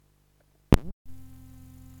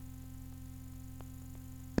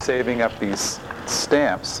saving up these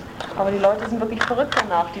stamps. Aber die Leute sind wirklich verrückt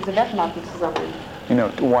danach, diese Wertmarken zu sammeln. You know,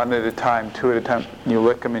 one at a time, two at a time. You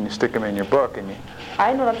lick them and you stick them in your book, and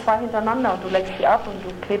Ein oder zwei hintereinander und du leckst die ab und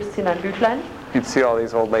du klebst sie in dein Büchlein. you'd see all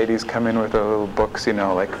these old ladies come in with their little books, you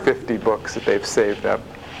know, like 50 books that they've saved up.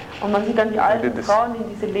 Und man sieht dann die alten Frauen, die in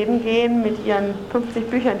diese Läden gehen mit ihren 50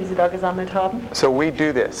 Büchern, die sie da gesammelt haben. So we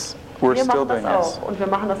do this. We're Wir still machen das doing this. auch und wir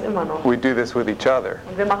machen das immer noch. We do this with each other.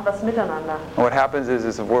 Und wir machen das miteinander. And what happens is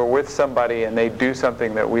if we're with somebody and they do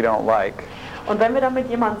something that we don't like, Und wenn wir dann mit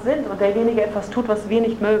jemand sind und derjenige etwas tut, was wir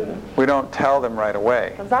nicht mögen, we don't tell them right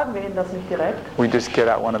away. dann sagen wir ihnen das nicht direkt. We just get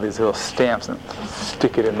out one of these little stamps and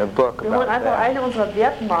stick it in the book Wir about holen einfach that. eine unserer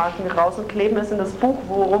Wertmarken raus und kleben es in das Buch,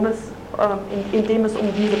 in dem es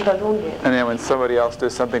um diese Person geht. And then when somebody else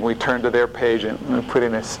does something, we turn to their page and we put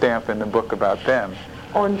in a stamp in the book about them.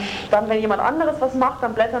 Und dann, wenn jemand anderes was macht,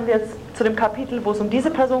 dann blättern wir jetzt zu dem Kapitel, wo es um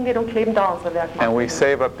diese Person geht und kleben da unsere Wertmarken. And we hin.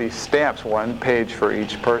 save up these stamps, one page for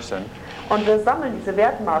each person. Und wir sammeln diese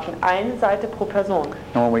Wertmarken, eine Seite pro Person.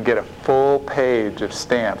 And when we get a full page of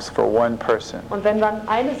stamps for one person, Und wenn dann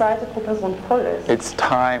eine Seite pro Person voll ist, it's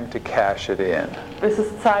time to cash it in. ist es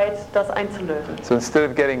Zeit, das einzulösen. So instead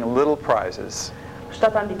of getting little prizes,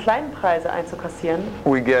 Statt dann die kleinen Preise einzukassieren,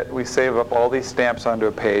 we save up all these stamps onto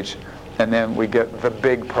a page, and then we get the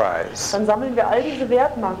big prize. dann sammeln wir all diese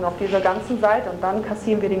Wertmarken auf dieser ganzen Seite und dann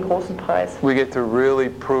kassieren wir den großen Preis. We get to really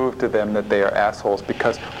prove to them that they are assholes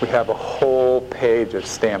because we have a whole page of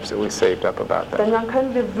stamps that we saved up about them. Denn dann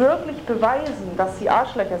können wir wirklich beweisen, dass sie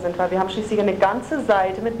Arschlöcher sind, weil wir haben schließlich eine ganze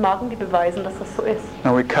Seite mit Marken, die beweisen, dass das so ist.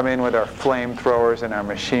 And we come in with our flamethrowers and our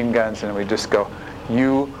machine guns and we just go,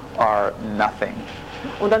 you are nothing.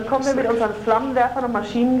 Und dann kommen wir mit unseren Flammenwerfern und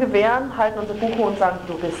Maschinengewehren, halten unser Buch hoch und sagen,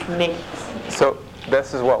 du bist nichts. So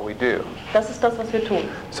this is what we do. Das ist das, was wir tun.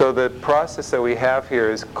 So the process that we have here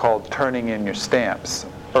is called turning in your stamps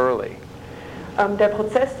early. Der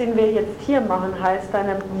Prozess, den wir jetzt hier machen, heißt,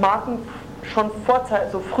 deine Marken schon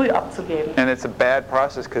vorzeitig, so früh abzugeben. And it's a bad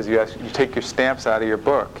process because you take your stamps out of your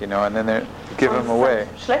book, you know, and then you give them Und away. das ist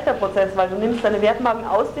ein schlechter Prozess, weil du nimmst deine Wertmarken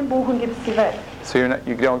aus dem Buch und gibst sie weg. So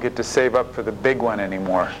you don't get to save up for the big one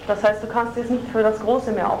anymore. Das heißt, du kannst jetzt nicht für das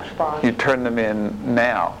Große mehr aufsparen, You turn them in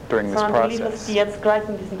now during this sondern du lieferst process. die jetzt gleich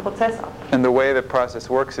in diesen Prozess ab. And the way the process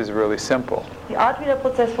works is really simple. Die Art, wie der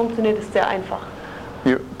Prozess funktioniert, ist sehr einfach.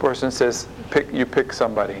 Person says, you pick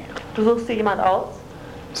somebody. Du suchst dir jemand aus.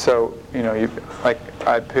 So, you know,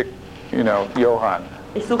 I pick, you know, Johann.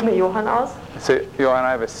 Ich suche mir Johann aus. I say, Johann,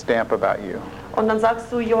 I have a stamp about you. Und dann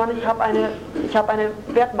sagst du, Johann, ich habe eine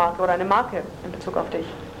Wertmarke oder eine Marke in Bezug auf dich.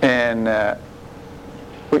 And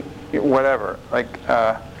whatever, like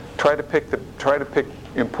try to pick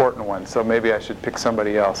important ones. So maybe I should pick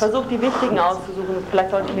somebody else. Versuch die wichtigen auszusuchen.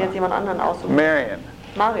 Vielleicht sollte ich mir jetzt jemand anderen aussuchen. Marion,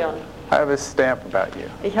 Marion, I have a stamp about you.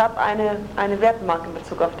 ich habe eine Wertmarke in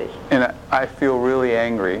Bezug auf dich. And I feel really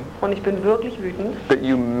angry Und ich bin wirklich wütend, that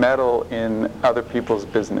you meddle in other people's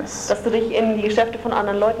business. dass du dich in die Geschäfte von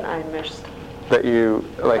anderen Leuten einmischst. That you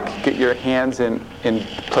like get your hands in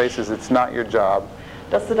places it's not your job,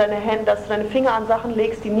 Dass du deine Finger an Sachen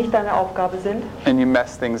legst, die nicht deine Aufgabe sind and you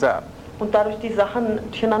mess things up. und dadurch die Sachen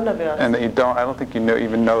durcheinander wirfst. And that I don't think you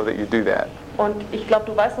even know that you do that. Und ich glaube,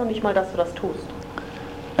 du weißt noch nicht mal, dass du das tust.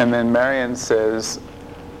 And then Marion says,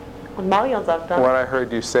 Und Marion sagt dann, what I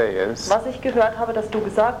heard you say is, was ich gehört habe, dass du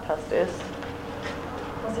gesagt hast, ist,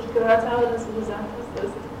 Was ich gehört habe, dass du gesagt hast,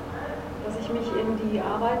 ist, dass ich mich in die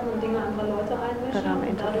Arbeiten und Dinge anderer Leute einmische that I'm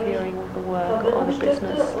und dadurch interfering with the work or Verwirrung the stifte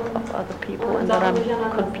business und of other people and that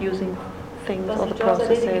I'm confusing things or the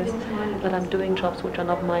processes, that I'm doing jobs which are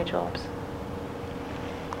not my jobs.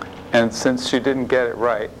 and since she didn't get it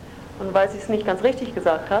right, Und weil sie es nicht ganz richtig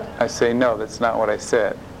gesagt hat, I say, no, that's not what I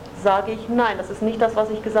said. sage ich, nein, das ist nicht das, was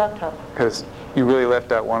ich gesagt habe. Because you really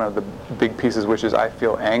left out one of the big pieces, which is I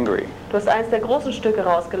feel angry. Du hast eins der großen Stücke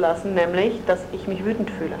rausgelassen, nämlich, dass ich mich wütend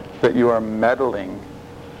fühle. That you are meddling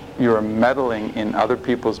in other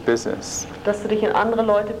people's business, Dass du dich in andere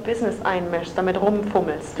Leute Business einmischst, damit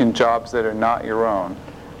rumfummelst. in jobs that are not your own,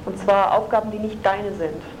 Und zwar Aufgaben, die nicht deine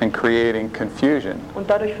sind. and creating confusion Und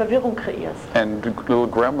dadurch Verwirrung kreierst. and little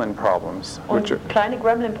gremlin problems, Und kleine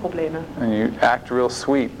Gremlin-Probleme. and you act real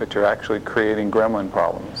sweet, but you're actually creating gremlin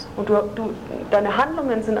problems. Und deine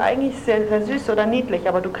Handlungen sind eigentlich sehr, sehr süß oder niedlich,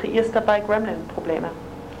 aber du kreierst dabei Gremlin-Probleme.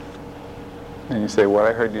 And you say, what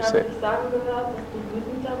I heard you Ich habe say. dich sagen gehört, dass du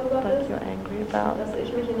wütend darüber That bist, you're angry about dass ich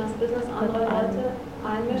mich in das Business anderer Leute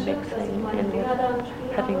einmische, dass ich mixing meine in Finger da im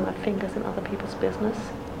Spiel having my habe. fingers in other people's business.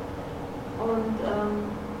 Und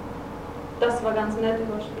das war ganz nett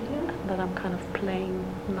überspielen, That I'm kind of playing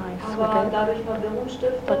nice aber with it, dadurch Verwirrung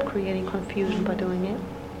stifte. but creating confusion by doing it.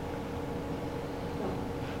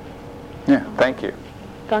 Yeah, thank you.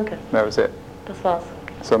 Danke, That was it. das war's.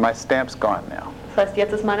 So my stamp's gone now. Das heißt,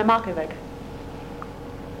 jetzt ist meine Marke weg.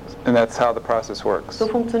 And that's how the process works. So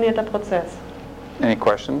funktioniert der Prozess. Any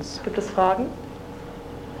questions? Gibt es Fragen?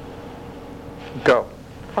 Go.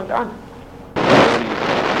 Fangt an.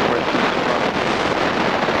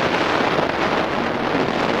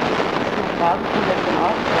 Fragen von welchen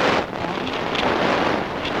Art?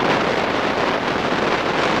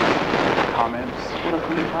 Comments? Oder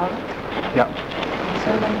Kommentare? Yeah.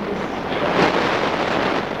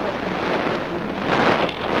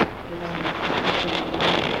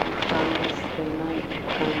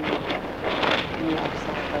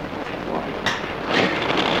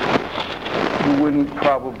 You wouldn't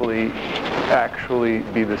probably actually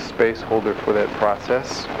be the space holder for that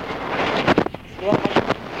process.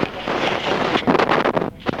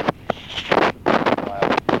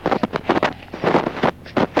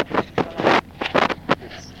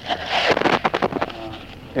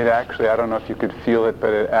 It actually, I don't know if you could feel it,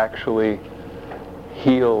 but it actually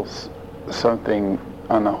heals something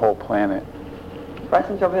on the whole planet. Ich weiß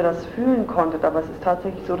nicht, ob ihr das fühlen konntet, aber es ist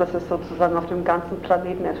tatsächlich so, dass es sozusagen auf dem ganzen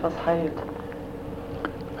Planeten etwas heilt.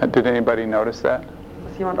 Did anybody notice that?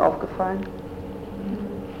 Ist jemand aufgefallen?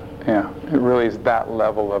 Yeah, it really is that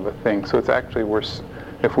level of a thing. So it's actually,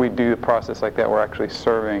 if we do the process like that, we're actually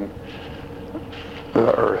serving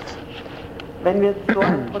the earth. Wenn wir so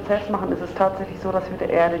einen Prozess machen, ist es tatsächlich so, dass wir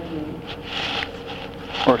der Erde dienen.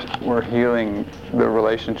 We're healing the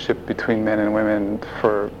relationship between men and women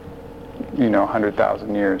for,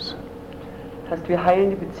 100,000 years. Das heißt, wir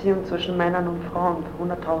heilen die Beziehung zwischen Männern und Frauen für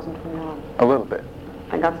 100.000 von Jahren. A little bit.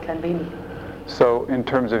 Ein ganz klein wenig. So in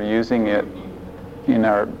terms of using it in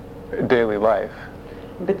our daily life,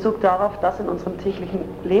 In Bezug darauf, das in unserem täglichen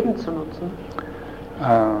Leben zu nutzen,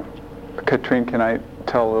 Katrine, can I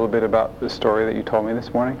tell a little bit about the story that you told me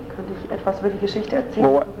this morning? könnte ich etwas über die Geschichte erzählen,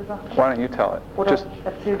 Well, die du gesagt hast? why don't you tell it? Oder Just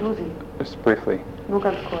erzähl du sie, briefly. nur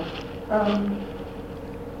ganz kurz.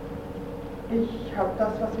 Ich habe das,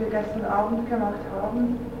 was wir gestern Abend gemacht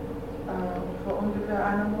haben, vor ungefähr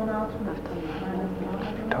einem Monat mit meinem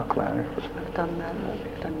Partner. Talk louder. I've done that.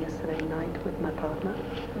 I've done yesterday night with my partner.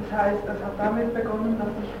 Das heißt, es hat damit begonnen, dass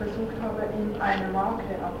ich versucht habe, ihm eine Marke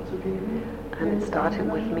abzugeben. And it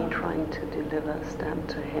started with me trying to deliver a stamp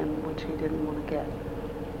to him, which he didn't want to get.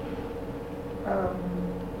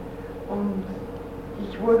 Und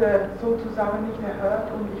ich wurde sozusagen nicht erhört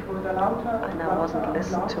und ich wurde lauter And und I lauter wasn't und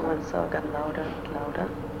listened to, lauter. and so I got louder and louder.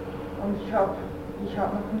 Und ich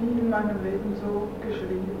hab noch nie in meinem Leben so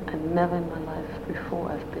geschrien. And never in my life before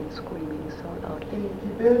I've been screaming so loudly.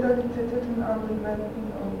 Die Bilder, die zitterten an den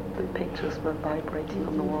Wänden und The pictures were vibrating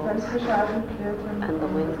on the die walls, Fensterscheiben klirrten And the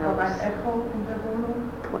und es gab ein windows. Echo in der Wohnung.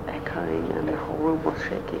 were echoing, and the whole room was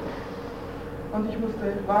shaking. Und ich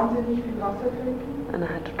musste wahnsinnig viel Wasser trinken. And I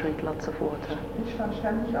had to drink lots of water. Ich stand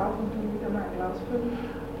ständig auf und ging wieder mein Glas füllen.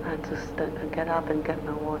 I had to get up and get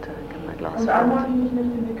my water and get my glass Und einmal filled. ging ich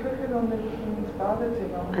nicht in die Küche, sondern ich ging ins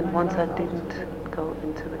Badezimmer. Um And mein once I Glas didn't aufzufüllen. go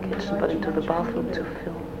into the kitchen, but into the bathroom to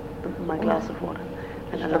fill my glass of water.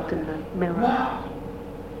 And I looked in the mirror, Wow,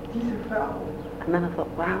 diese Frau. and then I thought,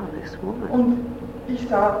 wow, this woman. Und ich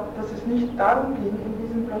sah, dass es nicht darum ging, in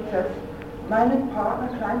diesem Prozess meinen Partner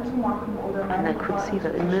klein zu machen oder And I meinen could see Partner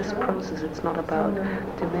that zu in this zerstören. process, it's not about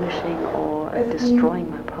diminishing or Es ging destroying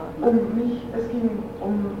my partner. Es ging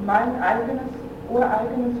um mein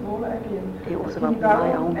ureigenes Wohlergehen. It was Es about ging my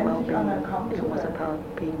darum, own endlich well-being. anerkannt It zu was werden. about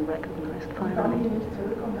being recognized Und dann ging finally. ich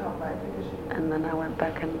zurück und habe weitergeschrieben. And then I went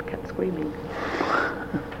back and kept screaming.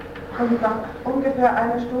 Und nach ungefähr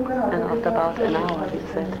einer Stunde hat And er after gesagt, about an "So, hour, ich he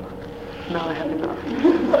weiß said, nicht." now I have enough.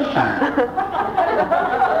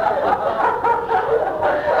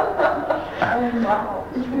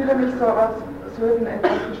 Ich fühle mich so, als würden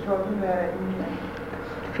etwas gestorben wäre in mir.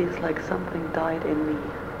 It feels like something died in me.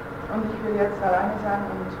 Und ich will jetzt alleine sein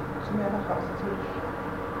und zu mir nach Hause zurück.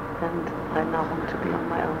 And I now want to be on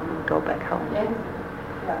my own and go back home.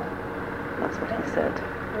 Ja. That's what he said.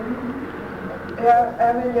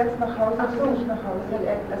 Er will jetzt nach Hause, zu sich nach Hause.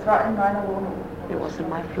 Es war in meiner Wohnung. It was in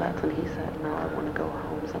my flat, and he said, now I want to go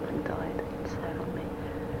home. Something died inside of me.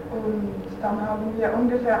 Und dann haben wir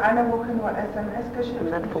ungefähr eine Woche nur SMS geschickt.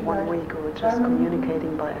 And then for 1 week we were just Dann-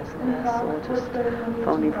 communicating by SMS or just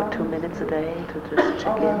phoning for 2 minutes a day to just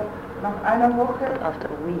check in. Aber nach einer Woche But after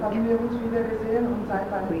a week, haben wir uns wieder gesehen und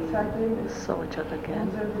seitdem we ist saw each other again.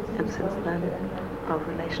 unsere Beziehung And since then, geändert. our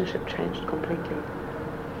relationship changed completely.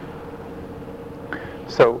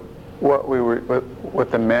 So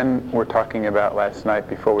what the men were talking about last night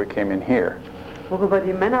before we came in here Worüber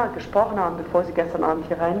die Männer gesprochen haben, bevor sie gestern Abend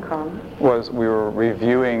hier reinkamen, was we were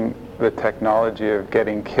reviewing the technology of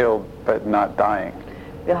getting killed but not dying.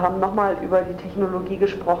 Wir haben nochmal über die Technologie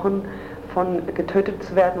gesprochen, von getötet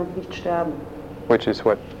zu werden und nicht sterben. Which is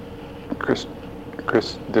what Chris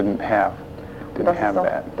didn't have. Und Didn't have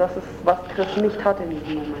that. das ist, was Chris nicht hatte in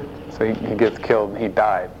diesem Moment. So he gets killed and he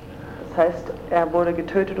died. Das heißt, er wurde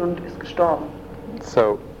getötet und ist gestorben.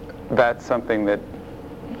 So that's something that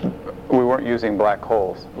we weren't using black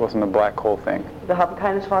holes. It wasn't a black hole thing. Wir haben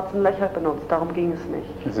keine schwarzen Löcher benutzt, darum ging es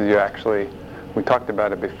nicht. This is you actually, we talked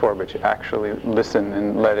about it before, but you actually listen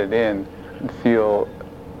and let it in and feel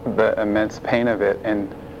the immense pain of it and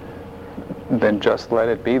then just let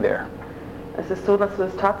it be there. Es ist so, dass du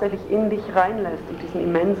es tatsächlich in dich reinlässt und diesen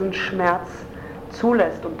immensen Schmerz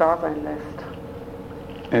zulässt und da sein lässt.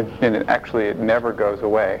 And it never goes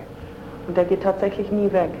away. Und der geht tatsächlich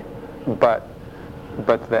nie weg. But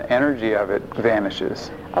the energy of it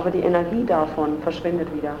vanishes Aber die Energie davon verschwindet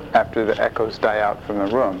wieder, after the echoes die out from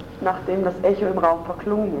the room. nachdem das Echo im Raum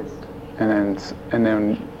verklungen ist. And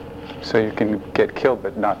then so you can get killed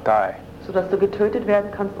but not die. Sodass du getötet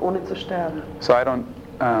werden kannst, ohne zu sterben. So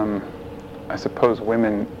I suppose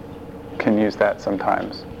women can use that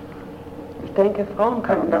sometimes. Ich denke, Frauen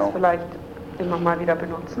könnten I don't das know. vielleicht immer mal wieder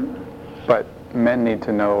benutzen. But men need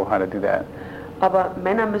to know how to do that. Aber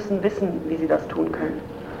Männer müssen wissen, wie sie das tun können.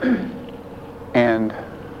 And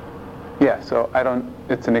yeah, so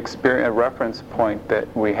it's an experience, a reference point that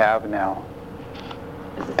we have now.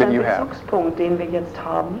 Es ist That ein you have. Bezugspunkt, den wir jetzt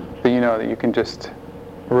haben, That you know that you can just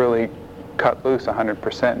really cut loose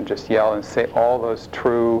 100% and just yell and say all those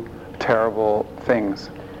true, terrible things.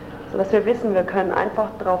 sodass wir wissen, wir können einfach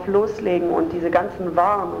drauf loslegen und diese ganzen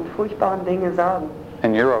wahren und furchtbaren Dinge sagen.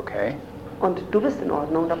 And you're okay, Und du bist in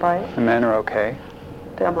Ordnung dabei, the men are okay,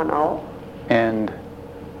 der Mann auch. and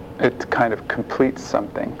it kind of completes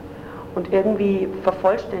something. Und irgendwie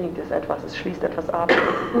vervollständigt es etwas, es schließt etwas ab.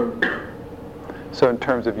 So in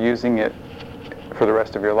terms of using it for the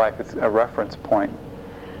rest of your life, it's a reference point.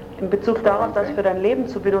 In Bezug darauf, das für dein Leben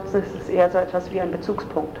zu benutzen, ist es eher so etwas wie ein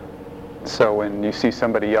Bezugspunkt. So when you see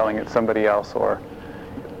somebody yelling at somebody else or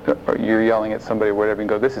you're yelling at somebody or whatever, you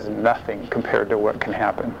go, this is nothing compared to what can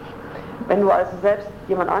happen. Wenn du also selbst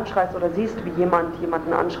jemand anschreist oder siehst, wie jemand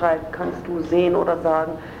jemanden anschreit, kannst du sehen oder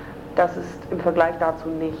sagen, das ist im Vergleich dazu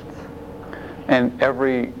nichts. And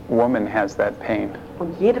every woman has that pain.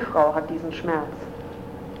 Und jede Frau hat diesen Schmerz.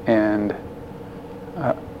 And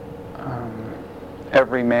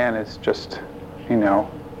every man is just,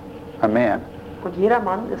 a man. Und jeder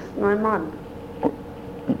Mann ist nur ein Mann.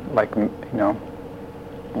 Like,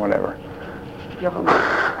 whatever. Wie auch immer.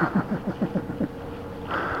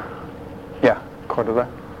 Yeah, Cordula?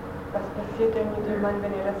 Was passiert denn mit dem Mann,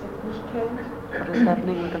 wenn er das jetzt nicht kennt? What is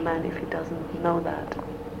happening with the man if he doesn't know that?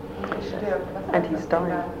 Und er stirbt? Was And heißt he's das dying.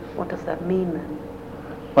 dann? What does that mean then?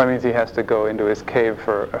 Well, that means he has to go into his cave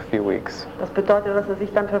for a few weeks Das bedeutet, dass er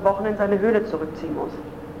sich dann für Wochen in seine Höhle zurückziehen muss,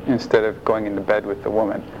 instead of going into bed with the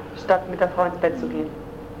woman, statt mit der Frau ins Bett zu gehen.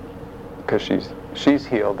 because she's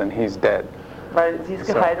healed and he's dead. Weil sie ist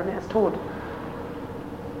So. geheilt und er ist tot.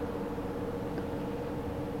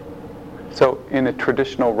 So in a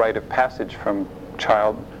traditional rite of passage from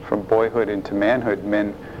boyhood into manhood,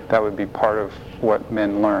 that would be part of what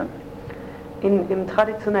men learn. Im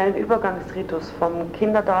traditionellen Übergangsritus vom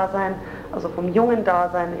Kinderdasein, also vom jungen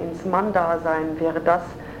Dasein ins Manndasein, wäre das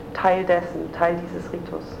Teil dessen, Teil dieses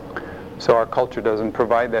Ritus. So our culture doesn't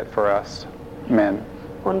provide that for us, men.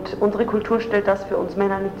 Und unsere Kultur stellt das für uns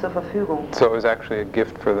Männer nicht zur Verfügung. So it was actually a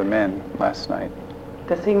gift for the men last night,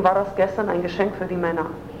 Deswegen war das gestern ein Geschenk für die Männer.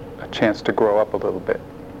 a chance to grow up a little bit.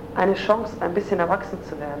 Eine Chance, ein bisschen erwachsen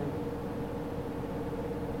zu werden.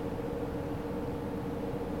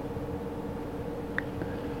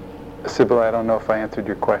 Sybil, I don't know if I answered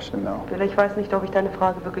your question though. Wille, ich weiß nicht, ob ich deine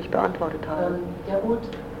Frage wirklich beantwortet habe. Ja gut,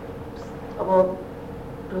 aber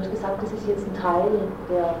du hast gesagt, das ist jetzt ein Teil,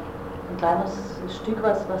 ein kleines Stück,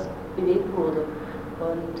 was bewegt wurde.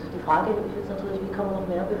 Und die Frage ist jetzt natürlich, wie kann man noch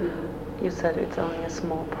mehr bewegen? You said it's only a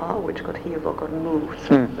small part which got healed or got moved.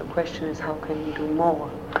 So the question is, how can you do more?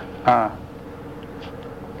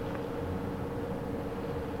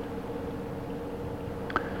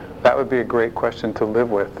 That would be a great question to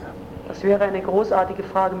live with Das wäre eine großartige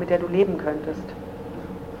Frage, mit der du leben könntest.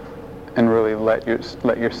 and really let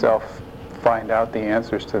yourself find out the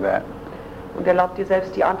answers to that. Und erlaubt dir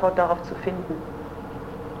selbst, die Antwort darauf zu finden.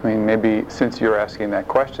 I mean, maybe since you're asking that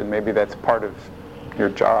question, maybe that's part of your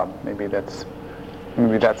job. Maybe that's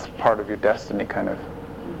part of your destiny, kind of.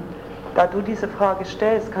 Da du diese Frage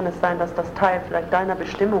stellst, kann es sein, dass das Teil vielleicht deiner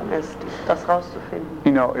Bestimmung ist, das rauszufinden.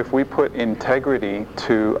 If we put integrity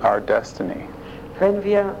to our destiny, Wenn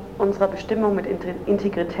wir unserer Bestimmung mit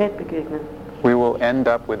Integrität begegnen, we will end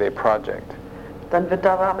up with a project. dann wird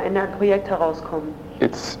dabei am Ende ein Projekt herauskommen.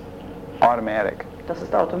 It's automatic. Das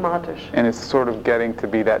ist automatisch. And it's sort of getting to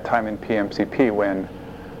be that time in PMCP when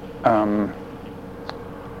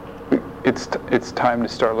it's time to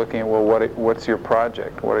start looking at, well, what's your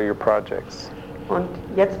project? What are your projects? Und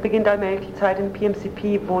jetzt beginnt allmählich die Zeit im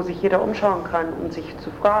PMCP, wo sich jeder umschauen kann, um sich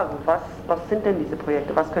zu fragen, was sind denn diese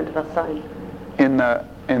Projekte, was könnte das sein? In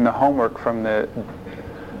the homework from the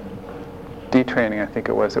D-training, I think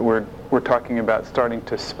it was, that we're talking about starting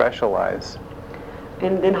to specialize.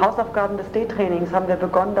 In den Hausaufgaben des D-Trainings haben wir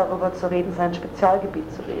begonnen, darüber zu reden, sein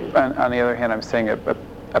Spezialgebiet zu wählen. On the other hand, I'm saying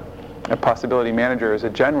a possibility manager is a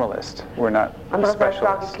generalist. We're not Andererseits sage ich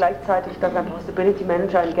specialists. gleichzeitig, dass ein Possibility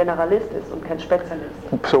Manager ein Generalist ist und kein Spezialist.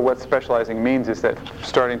 So what specializing means is that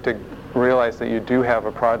starting to realize that you do have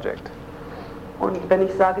a project. Und wenn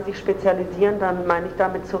ich sage, sich spezialisieren, dann meine ich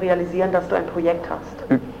damit zu realisieren, dass du ein Projekt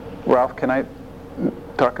hast. Ralph, can I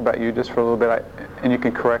talk about you just for a little bit? And you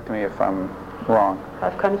can correct me if I'm wrong.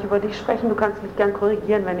 Ralf, kann ich über dich sprechen? Du kannst mich gern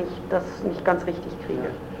korrigieren, wenn ich das nicht ganz richtig kriege.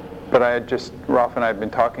 But Ralph and I had been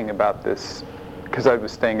talking about this because I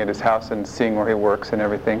was staying at his house and seeing where he works and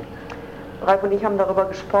everything. Ralf und ich haben darüber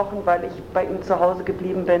gesprochen, weil ich bei ihm zu Hause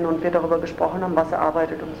geblieben bin und wir darüber gesprochen haben, was er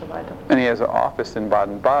arbeitet und so weiter. And he has an office in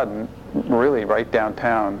Baden-Baden, really right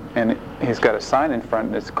downtown, and he's got a sign in front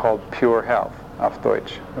and it's called Pure Health, auf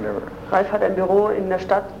Deutsch, whatever. Ralf hat ein Büro in der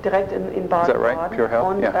Stadt direkt in Baden-Baden right? Pure Health?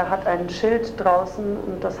 und Yeah. Er hat ein Schild draußen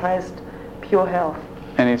und das heißt Pure Health.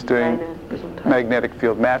 And he's doing Reine Gesundheit. magnetic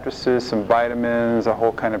field mattresses, some vitamins, a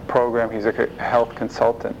whole kind of program. He's like a health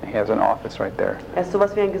consultant. He has an office right there. Er ist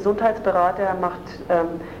sowas wie ein Gesundheitsberater, er macht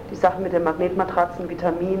die Sachen mit den Magnetmatratzen,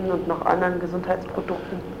 Vitaminen und noch anderen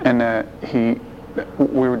Gesundheitsprodukten. And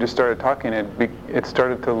we were just started talking, and it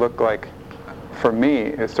started to look like, for me,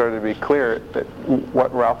 it started to be clear that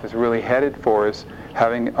what Ralph is really headed for is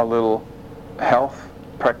having a little health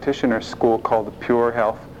practitioner school called the Pure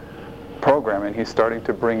Health Program, and he's starting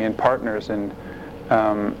to bring in partners and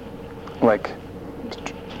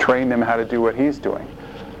train them how to do what he's doing.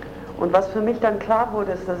 Und was für mich dann klar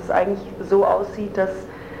wurde, ist, dass es eigentlich so aussieht, dass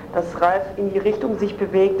Ralf in die Richtung sich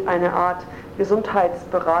bewegt, eine Art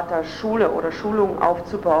Gesundheitsberater-Schule oder Schulung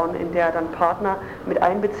aufzubauen, in der er dann Partner mit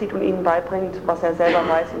einbezieht und ihnen beibringt, was er selber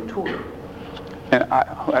weiß und tut. And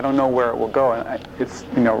I don't know where it will go, and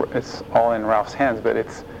it's all in Ralph's hands, but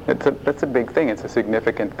that's a big thing. It's a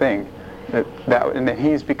significant thing. And then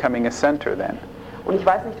he's becoming a center then. Und ich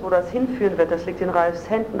weiß nicht, wo das hinführen wird, das liegt in Ralfs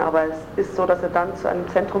Händen, aber es ist so, dass er dann zu einem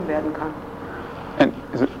Zentrum werden kann. And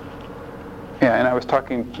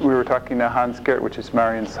we were talking to Hans Gert, which is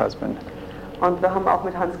Marion's husband. Und wir haben auch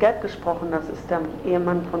mit Hans Gert gesprochen, das ist der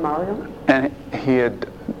Ehemann von Marion. And he had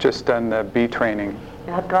just done the B training.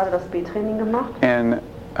 Er hat gerade das B-Training gemacht. And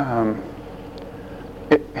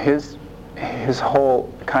his whole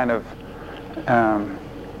kind of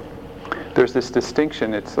there's this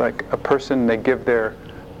distinction. It's like a person, they give their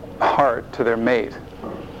heart to their mate.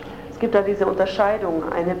 Es gibt da diese Unterscheidung.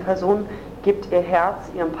 Eine Person gibt ihr Herz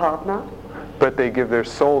ihrem Partner, But they give their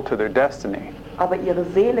soul to their destiny. aber ihre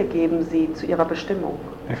Seele geben sie zu ihrer Bestimmung.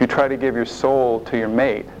 If you try to give your soul to your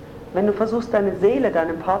mate, Wenn du versuchst, deine Seele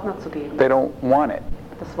deinem Partner zu geben, they don't want it.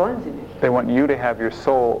 das wollen sie nicht. They want you to have your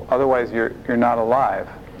soul, otherwise you're not alive.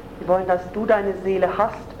 Sie wollen, dass du deine Seele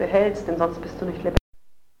hast, behältst, denn sonst bist du nicht lebendig.